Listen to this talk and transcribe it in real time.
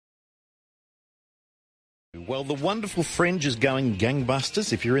Well, the wonderful Fringe is going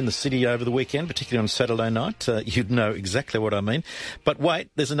gangbusters. If you're in the city over the weekend, particularly on Saturday night, you'd know exactly what I mean. But wait,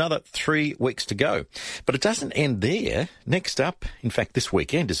 there's another 3 weeks to go. But it doesn't end there. Next up, in fact, this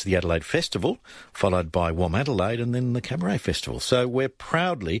weekend is the Adelaide Festival, followed by WOMADelaide and then the Cabaret Festival. So we're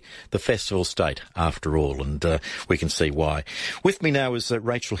proudly the festival state, after all, and we can see why. With me now is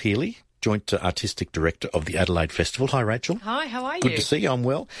Rachel Healy, Joint Artistic Director of the Adelaide Festival. Hi, Rachel. Hi, how are you? Good to see you. I'm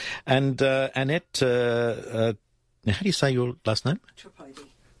well. And Annette, how do you say your last name? Tripodi.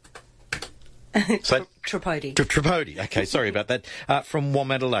 So, Tripodi. Tripodi. Okay, sorry about that. From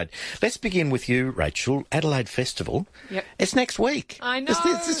WOMADelaide. Let's begin with you, Rachel. Adelaide Festival. Yep. It's next week. I know.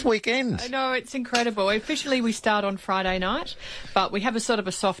 It's this weekend. I know, it's incredible. Officially, we start on Friday night, but we have a sort of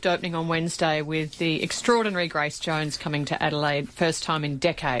a soft opening on Wednesday with the extraordinary Grace Jones coming to Adelaide, first time in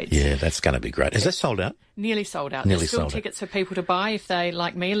decades. Yeah, that's going to be great. Is that sold out? Nearly sold out. Nearly There's still sold out. tickets for people to buy if they,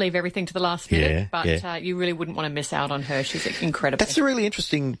 like me, leave everything to the last minute. You really wouldn't want to miss out on her. She's incredible. That's a really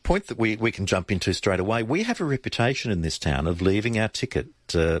interesting point that we can jump into straight away. We have a reputation in this town of leaving our ticket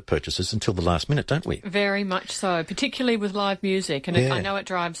purchases until the last minute, don't we? Very much so, particularly with live music. And I know it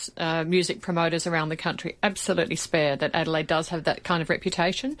drives music promoters around the country absolutely spare that Adelaide does have that kind of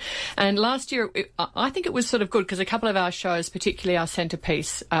reputation. And last year, I think it was sort of good because a couple of our shows, particularly our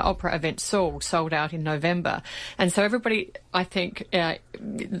centrepiece opera event Saul, sold out in November. And so everybody, I think,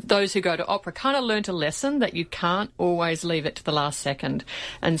 those who go to opera kind of learnt a lesson that you can't always leave it to the last second.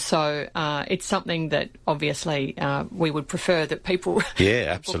 And so it's something that obviously we would prefer that people... Yeah,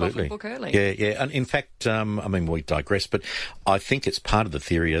 absolutely. Book early. Yeah. And in fact, I mean, we digress, but I think it's part of the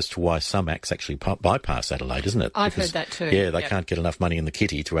theory as to why some acts actually bypass Adelaide, isn't it? I've heard that too. Yeah, they can't get enough money in the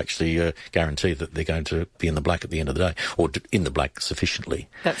kitty to actually guarantee that they're going to be in the black at the end of the day, or in the black sufficiently.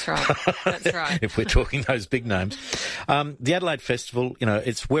 That's right. That's right. If we're talking those big names. The Adelaide Festival, you know,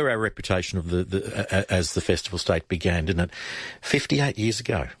 it's where our reputation of as the festival state began, didn't it? 58 years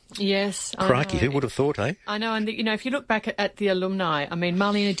ago. Yes. Crikey, who would have thought, eh? I know, and if you look back at the alumni, I mean,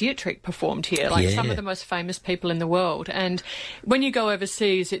 Marlene Dietrich performed here, some of the most famous people in the world. And when you go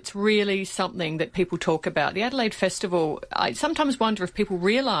overseas, it's really something that people talk about. The Adelaide Festival, I sometimes wonder if people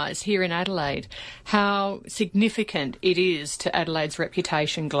realise here in Adelaide how significant it is to Adelaide's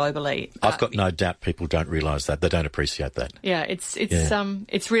reputation globally. I've got no doubt people don't realise that. They don't appreciate that. Yeah,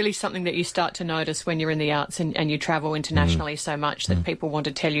 it's really something that you start to notice when you're in the arts and you travel internationally so much that people want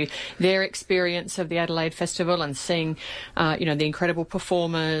to tell you their experience of the Adelaide Festival and seeing, the incredible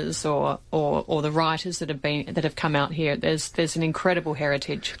performers or the writers that have come out here. There's an incredible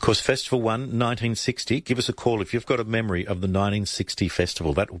heritage. Of course, Festival 1, 1960. Give us a call if you've got a memory of the 1960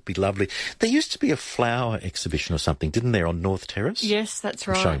 festival. That would be lovely. There used to be a flower exhibition or something, didn't there, on North Terrace? Yes, that's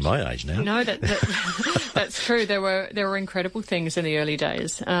right. I'm showing my age now. No, that's true. There were incredible things in the early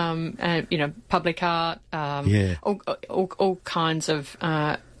days. Public art, all kinds of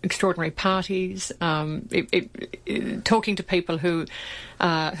extraordinary parties, talking to people who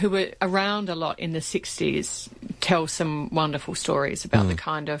were around a lot in the 60s tell some wonderful stories about the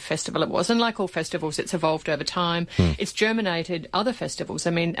kind of festival it was. And like all festivals, it's evolved over time. It's germinated other festivals.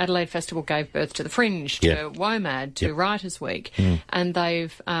 I mean, Adelaide Festival gave birth to the Fringe, to WOMAD, to Writers' Week, and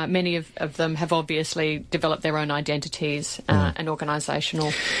they've many of them have obviously developed their own identities and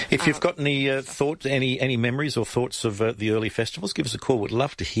organisational. If you've got any thoughts, any memories or thoughts of the early festivals, give us a call. We'd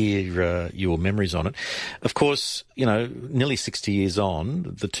love to hear your memories on it. Of course, nearly 60 years on,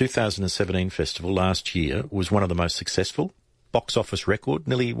 the 2017 festival last year was one of the most successful. Box office record,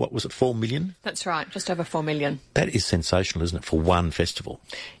 nearly, 4 million? That's right, just over 4 million. That is sensational, isn't it, for one festival?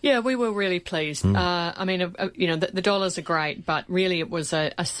 Yeah, we were really pleased. The dollars are great, but really it was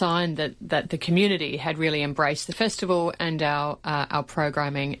a sign that the community had really embraced the festival and our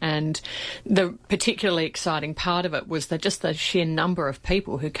programming. And the particularly exciting part of it was just the sheer number of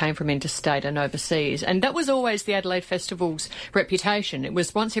people who came from interstate and overseas. And that was always the Adelaide Festival's reputation. It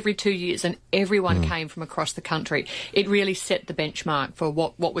was once every 2 years and everyone came from across the country. It really set the benchmark for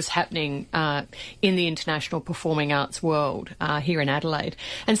what was happening in the international performing arts world here in Adelaide.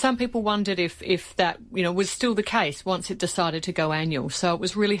 And some people wondered if that was still the case once it decided to go annual. So it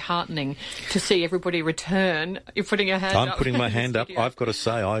was really heartening to see everybody return. You're putting your hand up. I'm putting my hand up. I've got to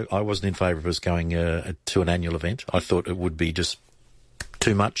say, I wasn't in favour of us going to an annual event. I thought it would be just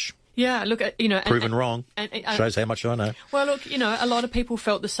too much. Yeah, look, proven wrong. Shows how much I know. Well, look, a lot of people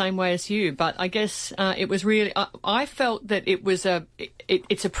felt the same way as you, but I guess it was really. I felt that it was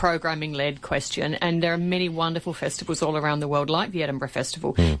it's a programming-led question, and there are many wonderful festivals all around the world, like the Edinburgh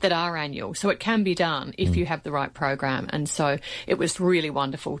Festival, that are annual. So it can be done if you have the right program, and so it was really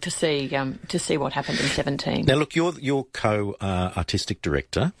wonderful to see what happened in 2017. Now, look, you're co-artistic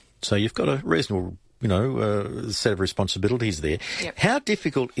director, so you've got a reasonable set of responsibilities there. Yep. How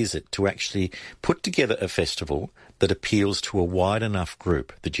difficult is it to actually put together a festival that appeals to a wide enough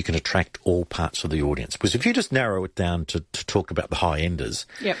group that you can attract all parts of the audience? Because if you just narrow it down to talk about the high-enders,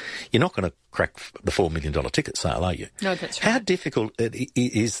 yep. you're not going to crack the $4 million ticket sale, are you? No, that's right. How difficult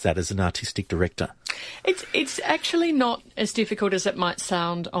is that as an artistic director? It's actually not as difficult as it might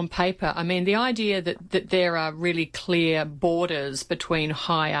sound on paper. I mean, the idea that there are really clear borders between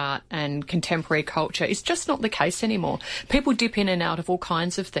high art and contemporary culture is just not the case anymore. People dip in and out of all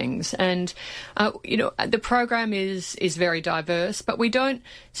kinds of things. And, the program is very diverse, but we don't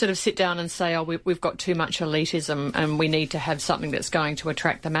sort of sit down and say, we've got too much elitism and we need to have something that's going to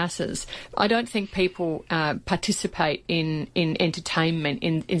attract the masses. I don't think people participate in entertainment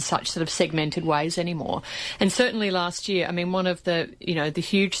in such sort of segmented ways anymore. And certainly last year, I mean, one of the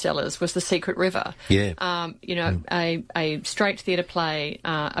huge sellers was The Secret River. Yeah. A straight theatre play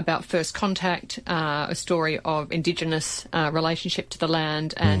about first contact, a story of Indigenous relationship to the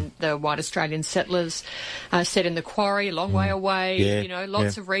land and the white Australian settlers, set in the quarry, a long way away,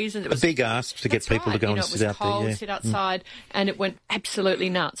 lots of reasons. It was a big ask to get people to go and sit out there. It was cold, sit outside, and it went absolutely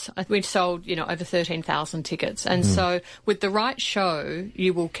nuts. We'd sold, over 13,000 tickets. And so with the right show,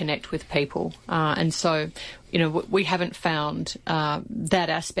 you will connect with people. And so, we haven't found that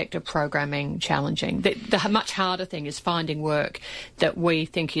aspect of programming challenging. The much harder thing is finding work that we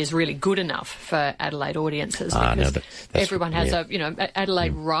think is really good enough for Adelaide audiences. Because everyone has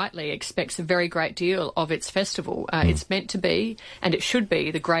Adelaide rightly expects a very great deal of its festival. It's meant to be, and it should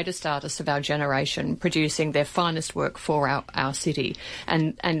be, the greatest artists of our generation producing their finest work for our city.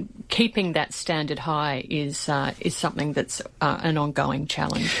 And keeping that standard high is something that's an ongoing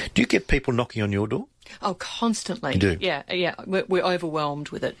challenge. Do you get people knocking on your door? Oh, constantly. You do? Yeah. We're overwhelmed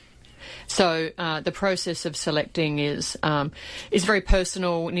with it. So the process of selecting is very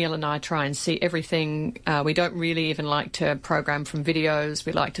personal. Neil and I try and see everything. We don't really even like to program from videos.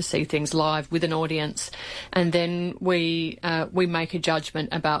 We like to see things live with an audience, and then we make a judgment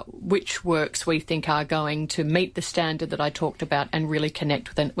about which works we think are going to meet the standard that I talked about and really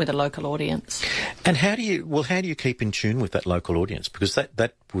connect with a local audience. And how do you keep in tune with that local audience? Because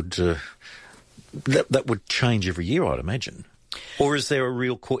that would change every year, I'd imagine. Or is there a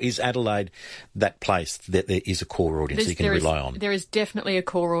real core? Is Adelaide that place that there is a core audience you can rely on? There is definitely a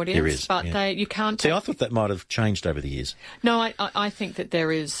core audience. There is, but you can't. See, I thought that might have changed over the years. No, I think that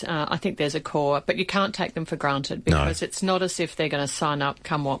there is. I think there's a core, but you can't take them for granted because it's not as if they're going to sign up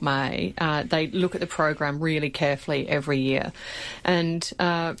come what may. They look at the program really carefully every year, and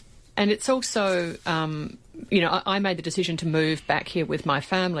it's also. I made the decision to move back here with my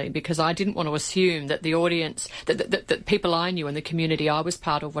family because I didn't want to assume that the audience, that people I knew in the community I was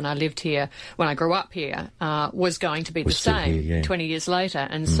part of when I lived here, when I grew up here, was going to be the same 20 years later.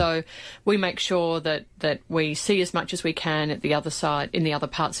 And so we make sure that we see as much as we can at the other side, in the other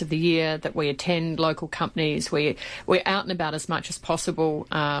parts of the year, that we attend local companies, we're out and about as much as possible,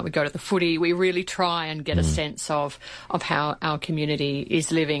 we go to the footy, we really try and get a sense of how our community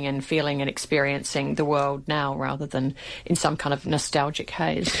is living and feeling and experiencing the world now rather than in some kind of nostalgic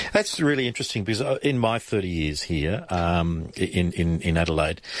haze. That's really interesting because in my 30 years here in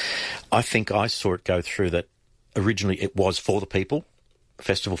Adelaide, I think I saw it go through that originally it was for the people,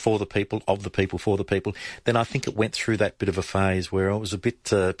 festival for the people, of the people, for the people. Then I think it went through that bit of a phase where it was a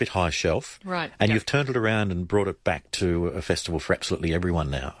bit high shelf. Right. And you've turned it around and brought it back to a festival for absolutely everyone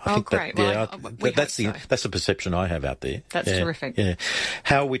now. I think great. That's the perception I have out there. That's terrific. Yeah.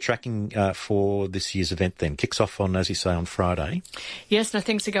 How are we tracking for this year's event then? Kicks off on, as you say, on Friday. Yes, no,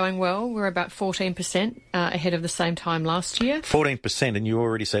 things are going well. We're about 14% ahead of the same time last year. 14%, and you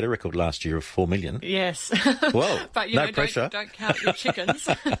already set a record last year of 4 million. Yes. Well, but no pressure. Don't count your chickens.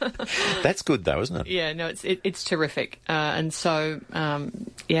 That's good though, isn't it? Yeah, no, it's terrific. And so,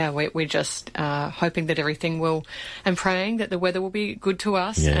 we're just hoping that everything will, and praying that the weather will be good to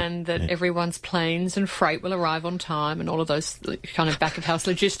us and that everyone's planes and freight will arrive on time and all of those kind of back-of-house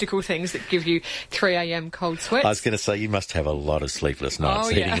logistical things that give you 3 a.m. cold sweats. I was going to say, you must have a lot of sleepless nights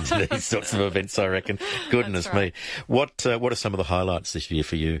heading into these sorts of events, I reckon. Goodness me. What are some of the highlights this year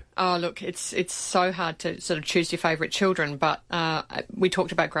for you? Oh, look, it's so hard to sort of choose your favourite children, but we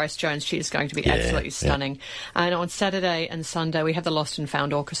talked about Grace Jones. She is going to be absolutely stunning. And on Saturday and Sunday, we have the Lost and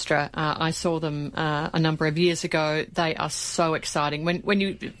Found Orchestra. I saw them a number of years ago. They are so exciting. When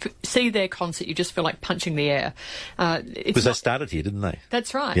you see their concert, you just feel like punching the air. Because they started here, didn't they?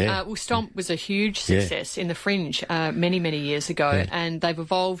 That's right. Yeah. Well, Stomp was a huge success in the Fringe many, many years ago, and they've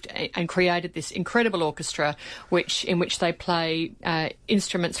evolved and created this incredible orchestra in which they play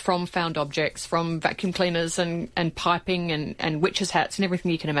instruments from found objects, from vacuum cleaners and piping and witches' hats cats and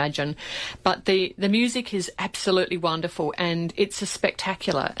everything you can imagine. But the music is absolutely wonderful, and it's a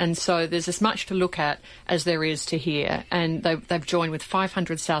spectacular. And so there's as much to look at as there is to hear. And they've joined with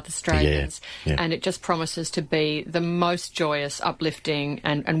 500 South Australians, and it just promises to be the most joyous, uplifting,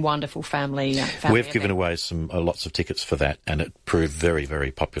 and wonderful family We've given away lots of tickets for that, and it proved very,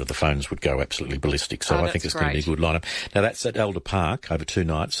 very popular. The phones would go absolutely ballistic, so I think it's going to be a good lineup. Now, that's at Elder Park over 2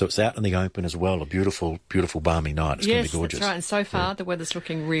 nights, so it's out in the open as well. A beautiful, beautiful balmy night. It's going to be gorgeous. That's right. And so far, the weather's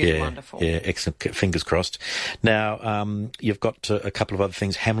looking really wonderful. Yeah, excellent. Fingers crossed. Now, you've got a couple of other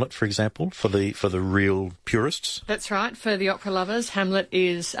things. Hamlet, for example, for the real purists. That's right. For the opera lovers, Hamlet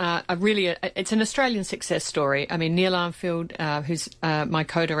is it's an Australian success story. I mean, Neil Armfield, who's my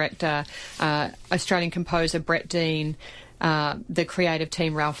co-director, Australian composer Brett Dean, the creative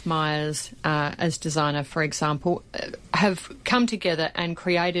team, Ralph Myers, as designer, for example, have come together and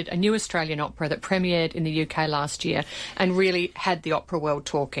created a new Australian opera that premiered in the UK last year and really had the opera world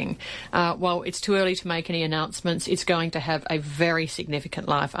talking. While it's too early to make any announcements, it's going to have a very significant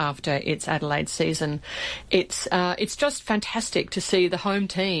life after its Adelaide season. It's just fantastic to see the home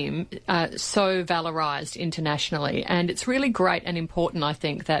team so valorised internationally, and it's really great and important, I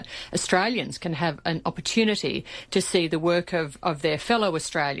think, that Australians can have an opportunity to see the work of their fellow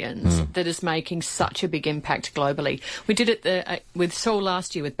Australians that is making such a big impact globally. We did it with Saul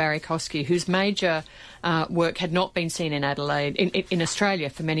last year with Barry Kosky, whose major work had not been seen in Adelaide, in Australia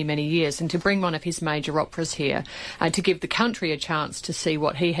for many, many years, and to bring one of his major operas here to give the country a chance to see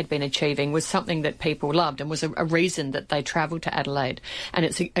what he had been achieving was something that people loved and was a reason that they travelled to Adelaide. And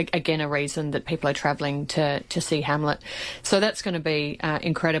it's, again, a reason that people are travelling to see Hamlet. So that's going to be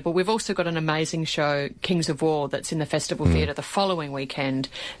incredible. We've also got an amazing show, Kings of War, that's in the Festival Theatre the following weekend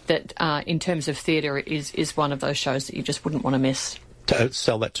that, in terms of theatre, is one of those shows that you just wouldn't want to miss.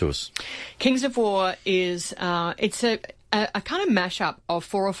 Sell that to us. Kings of War is it's a kind of mashup of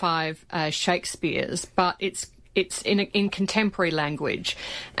 4 or 5 Shakespeares, but it's in contemporary language,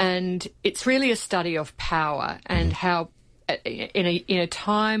 and it's really a study of power and how in a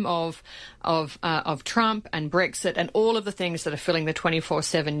time of Trump and Brexit and all of the things that are filling the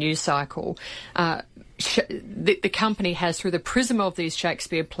 24/7 news cycle, the company has, through the prism of these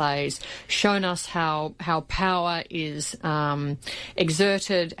Shakespeare plays, shown us how power is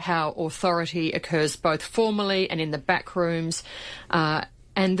exerted, how authority occurs both formally and in the back rooms,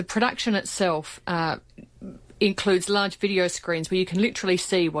 and the production itself includes large video screens where you can literally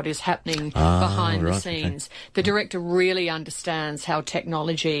see what is happening behind the scenes. Okay. The director really understands how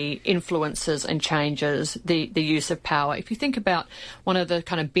technology influences and changes the use of power. If you think about one of the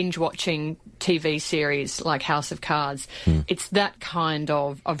kind of binge-watching TV series like House of Cards, it's that kind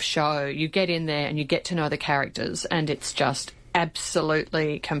of show. You get in there and you get to know the characters, and it's just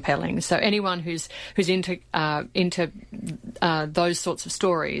absolutely compelling. So anyone who's into those sorts of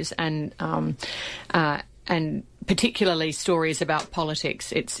stories and particularly stories about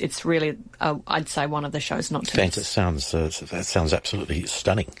politics, it's really, I'd say, one of the shows not to miss. That sounds absolutely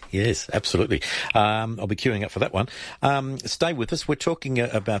stunning. Yes, absolutely. I'll be queuing up for that one. Stay with us. We're talking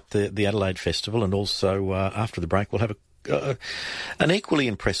about the Adelaide Festival, and also after the break we'll have an equally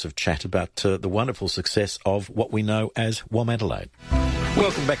impressive chat about the wonderful success of what we know as WOMADelaide.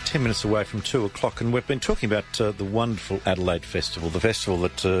 Welcome back, 10 minutes away from 2 o'clock, and we've been talking about the wonderful Adelaide Festival, the festival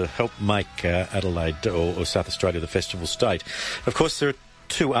that helped make Adelaide or South Australia the festival state. Of course, there are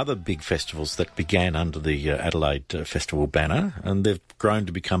 2 other big festivals that began under the Adelaide Festival banner, and they've grown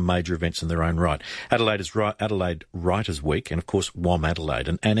to become major events in their own right. Adelaide Writers' Week, and of course WOMADelaide.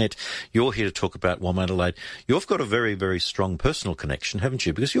 And Annette, you're here to talk about WOMADelaide. You've got a very, very strong personal connection, haven't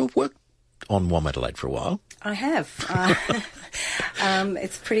you? Because you've worked on WOMADelaide for a while. I have.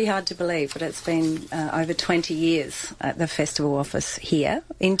 It's pretty hard to believe, but it's been over 20 years at the festival office here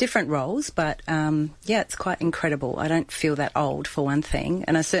in different roles, but it's quite incredible. I don't feel that old, for one thing,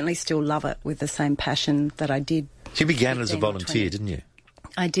 and I certainly still love it with the same passion that I did. You began as a volunteer, didn't you?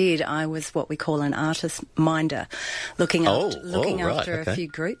 I did. I was what we call an artist minder, looking after a few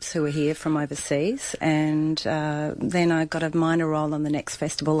groups who were here from overseas, and then I got a minor role on the next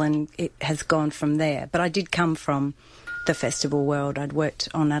festival, and it has gone from there. But I did come from the festival world. I'd worked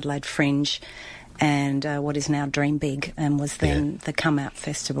on Adelaide Fringe and what is now Dream Big, and was then the Come Out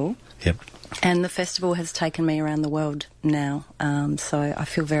Festival. Yep. And the festival has taken me around the world now, so I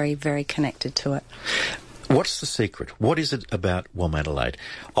feel very, very connected to it. What's the secret? What is it about WOMADelaide?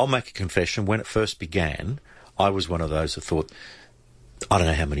 I'll make a confession. When it first began, I was one of those who thought, I don't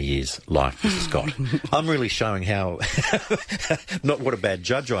know how many years life this has got. I'm really showing how, not what a bad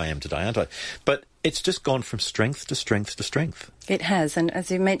judge I am today, aren't I? But it's just gone from strength to strength to strength. It has, and as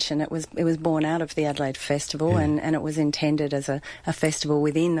you mentioned, it was born out of the Adelaide Festival, and it was intended as a festival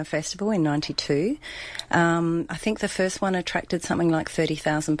within a festival in '92. I think the first one attracted something like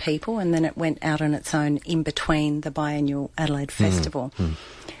 30,000 people, and then it went out on its own in between the biannual Adelaide Festival.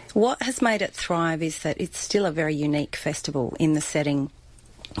 What has made it thrive is that it's still a very unique festival in the setting,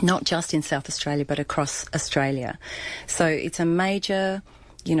 not just in South Australia but across Australia. So it's a major,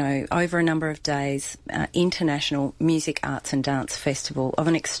 over a number of days, international music, arts and dance festival of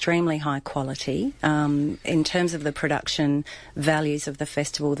an extremely high quality. In terms of the production values of the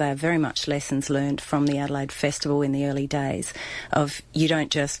festival, they are very much lessons learned from the Adelaide Festival in the early days of you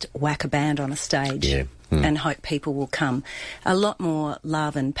don't just whack a band on a stage and hope people will come. A lot more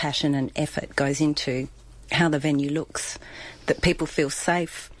love and passion and effort goes into how the venue looks, that people feel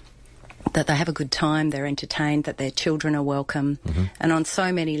safe, that they have a good time, they're entertained, that their children are welcome. And on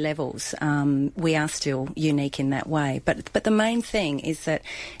so many levels, we are still unique in that way. But the main thing is that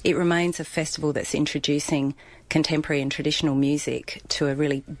it remains a festival that's introducing contemporary and traditional music to a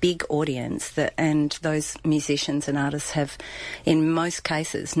really big audience, and those musicians and artists have, in most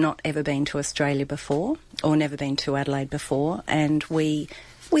cases, not ever been to Australia before or never been to Adelaide before. And we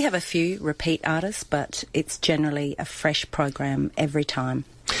have a few repeat artists, but it's generally a fresh program every time.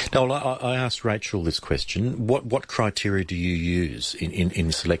 Now, I asked Rachel this question. What criteria do you use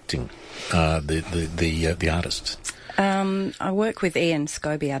in selecting the artists? I work with Ian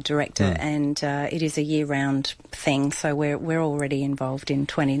Scobie, our director, and it is a year-round thing, so we're already involved in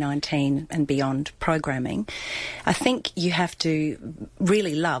 2019 and beyond programming. I think you have to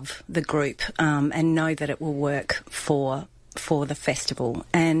really love the group and know that it will work for the festival.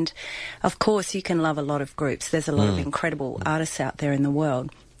 And of course you can love a lot of groups. There's a lot of incredible artists out there in the world.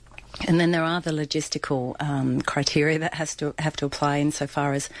 And then there are the logistical criteria that have to apply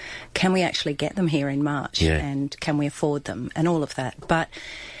insofar as can we actually get them here in March and can we afford them and all of that. But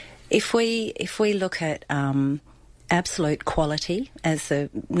if we look at absolute quality as the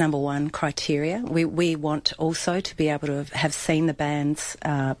number one criteria, we want also to be able to have seen the bands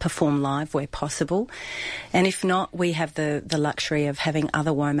perform live where possible. And if not, we have the luxury of having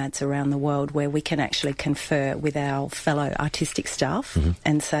other WOMADs around the world where we can actually confer with our fellow artistic staff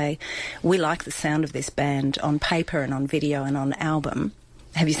and say, we like the sound of this band on paper and on video and on album.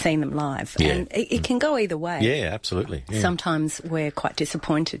 Have you seen them live? Yeah. And it can go either way. Yeah, absolutely. Yeah. Sometimes we're quite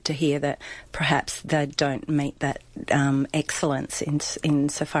disappointed to hear that perhaps they don't meet that excellence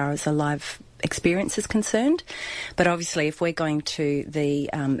insofar as a live experience is concerned. But obviously if we're going to the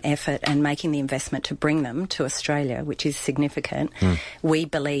effort and making the investment to bring them to Australia, which is significant, we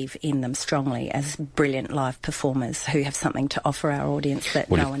believe in them strongly as brilliant live performers who have something to offer our audience that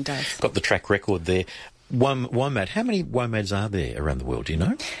no one does. Got the track record there. WOMAD, how many WOMADs are there around the world, do you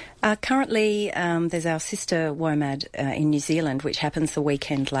know? Currently, there's our sister WOMAD in New Zealand, which happens the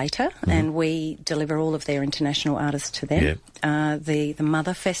weekend later, and we deliver all of their international artists to them. The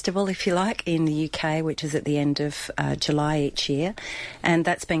Mother Festival, if you like, in the UK, which is at the end of July each year, and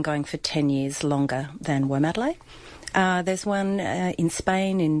that's been going for 10 years longer than WOMADelaide. There's one in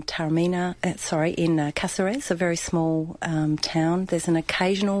Spain, in in Cáceres, a very small town. There's an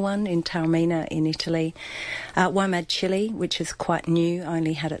occasional one in Taormina in Italy. WOMAD Chile, which is quite new,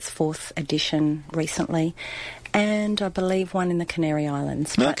 only had its 4th edition recently. And I believe one in the Canary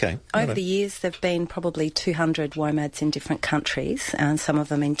Islands. But over the years, there have been probably 200 WOMADs in different countries, and some of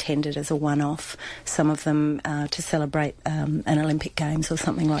them intended as a one-off, some of them to celebrate an Olympic Games or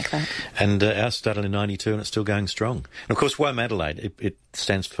something like that. And ours started in '92 and it's still going strong. And of course, WOMADelaide, it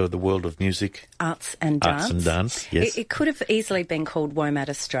stands for the world of music. Arts and dance. Arts and dance, yes. It could have easily been called WOMAD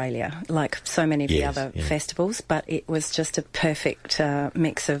Australia, like so many of the other festivals, but it was just a perfect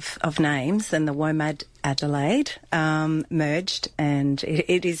mix of names, and the WOMADelaide merged, and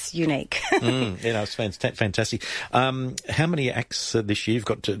it is unique. It's fantastic. How many acts this year? You've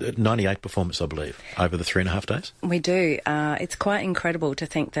got 98 performances, I believe, over the 3.5 days? We do. It's quite incredible to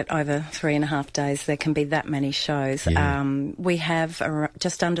think that over 3.5 days there can be that many shows. We have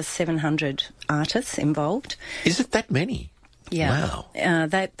just under 700 artists involved. Is it that many? Yeah. Wow.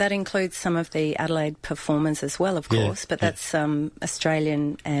 That includes some of the Adelaide performers as well, of course, but that's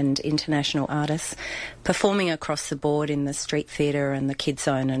Australian and international artists performing across the board in the street theatre and the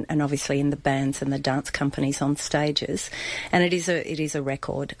KidZone and obviously in the bands and the dance companies on stages. And it is a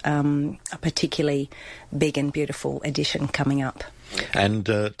record, a particularly big and beautiful edition coming up. And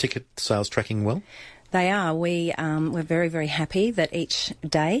ticket sales tracking well? They are. We're very, very happy that each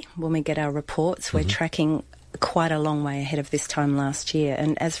day when we get our reports, we're tracking quite a long way ahead of this time last year.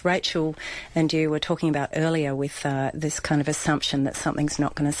 And as Rachel and you were talking about earlier with this kind of assumption that something's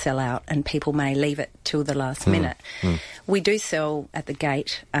not going to sell out and people may leave it till the last minute, we do sell at the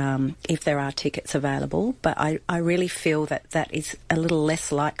gate if there are tickets available, but I really feel that that is a little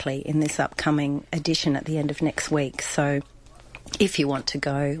less likely in this upcoming edition at the end of next week. So if you want to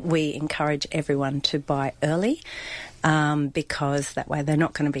go, we encourage everyone to buy early. Because that way they're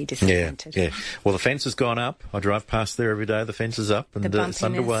not going to be disappointed. Yeah. Well, the fence has gone up. I drive past there every day. The fence is up and it's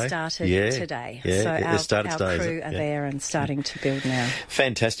underway. The started today. Yeah, so our crew are there and starting to build now.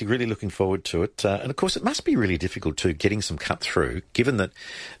 Fantastic. Really looking forward to it. And, of course, it must be really difficult, too, getting some cut-through, given that,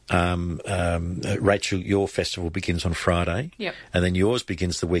 Rachel, your festival begins on Friday. Yep. And then yours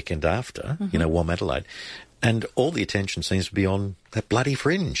begins the weekend after, WOMADelaide. And all the attention seems to be on that bloody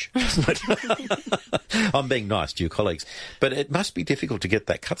fringe, doesn't it? I'm being nice to your colleagues. But it must be difficult to get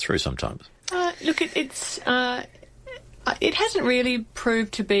that cut through sometimes. Look, it hasn't really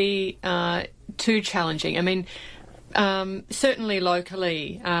proved to be too challenging. I mean, certainly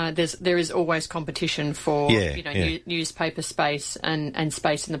locally, there is always competition for newspaper space and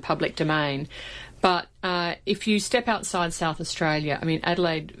space in the public domain. But if you step outside South Australia, I mean,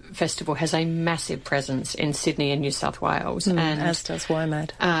 Adelaide Festival has a massive presence in Sydney and New South Wales. And as does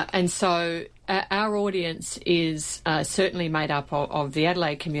WOMAD. And so our audience is certainly made up of the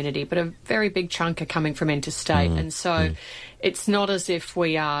Adelaide community, but a very big chunk are coming from interstate. And so it's not as if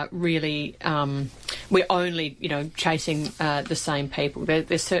we are really, we're only, chasing the same people.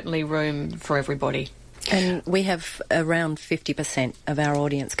 There's certainly room for everybody. And we have around 50% of our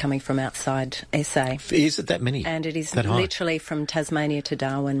audience coming from outside SA. Is it that many? And it is literally from Tasmania to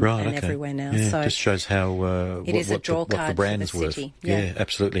Darwin everywhere now. Yeah, so just shows how it is a draw card what the brand's for the worth. city. Yeah,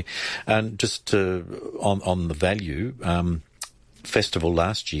 absolutely. And just on the value, festival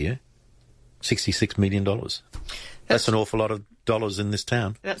last year, $66 million. That's an awful lot of dollars in this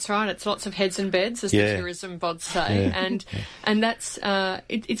town. That's right. It's lots of heads and beds, as the tourism bods say. And that's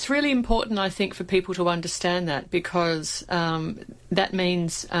it's really important, I think, for people to understand that, because that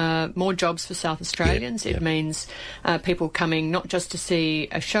means more jobs for South Australians. It means people coming not just to see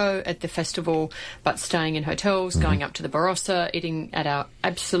a show at the festival, but staying in hotels, going up to the Barossa, eating at our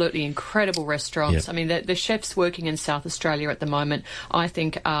absolutely incredible restaurants. I mean, the chefs working in South Australia at the moment, I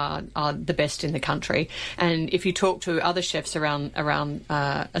think, are the best in the country. And if you talk to other chefs around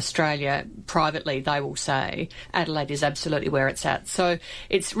Australia privately, they will say Adelaide is absolutely where it's at. So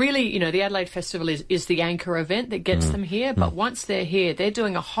it's really, the Adelaide Festival is the anchor event that gets them here. But once they're here, they're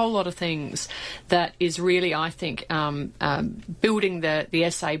doing a whole lot of things that is really, I think, building the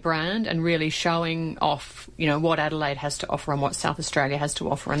SA brand and really showing off, what Adelaide has to offer and what South Australia has to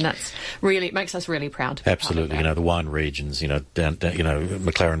offer. And that's really, it makes us really proud to be absolutely, part of that. the wine regions, down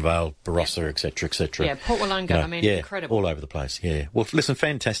McLaren Vale, Barossa, etc., etc. Yeah, Port Wollonga, incredible. All over the place, yeah. Well, listen,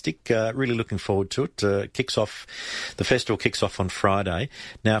 fantastic. Really looking forward to it. The festival kicks off on Friday.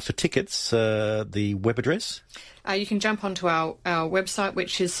 Now, for tickets, the web address? You can jump onto our website,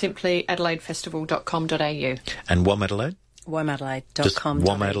 which is simply adelaidefestival.com.au. WOMADelaide.com.au. And WOMADelaide? Just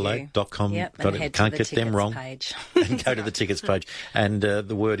WOMADelaide.com. Yep, and head can't to get the them wrong. Page. And go to the tickets page. And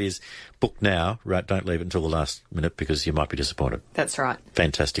the word is book now. Right, don't leave it until the last minute because you might be disappointed. That's right.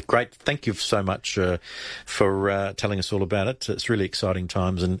 Fantastic. Great. Thank you so much for telling us all about it. It's really exciting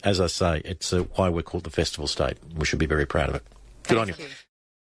times. And as I say, it's why we're called the Festival State. We should be very proud of it. Good on you.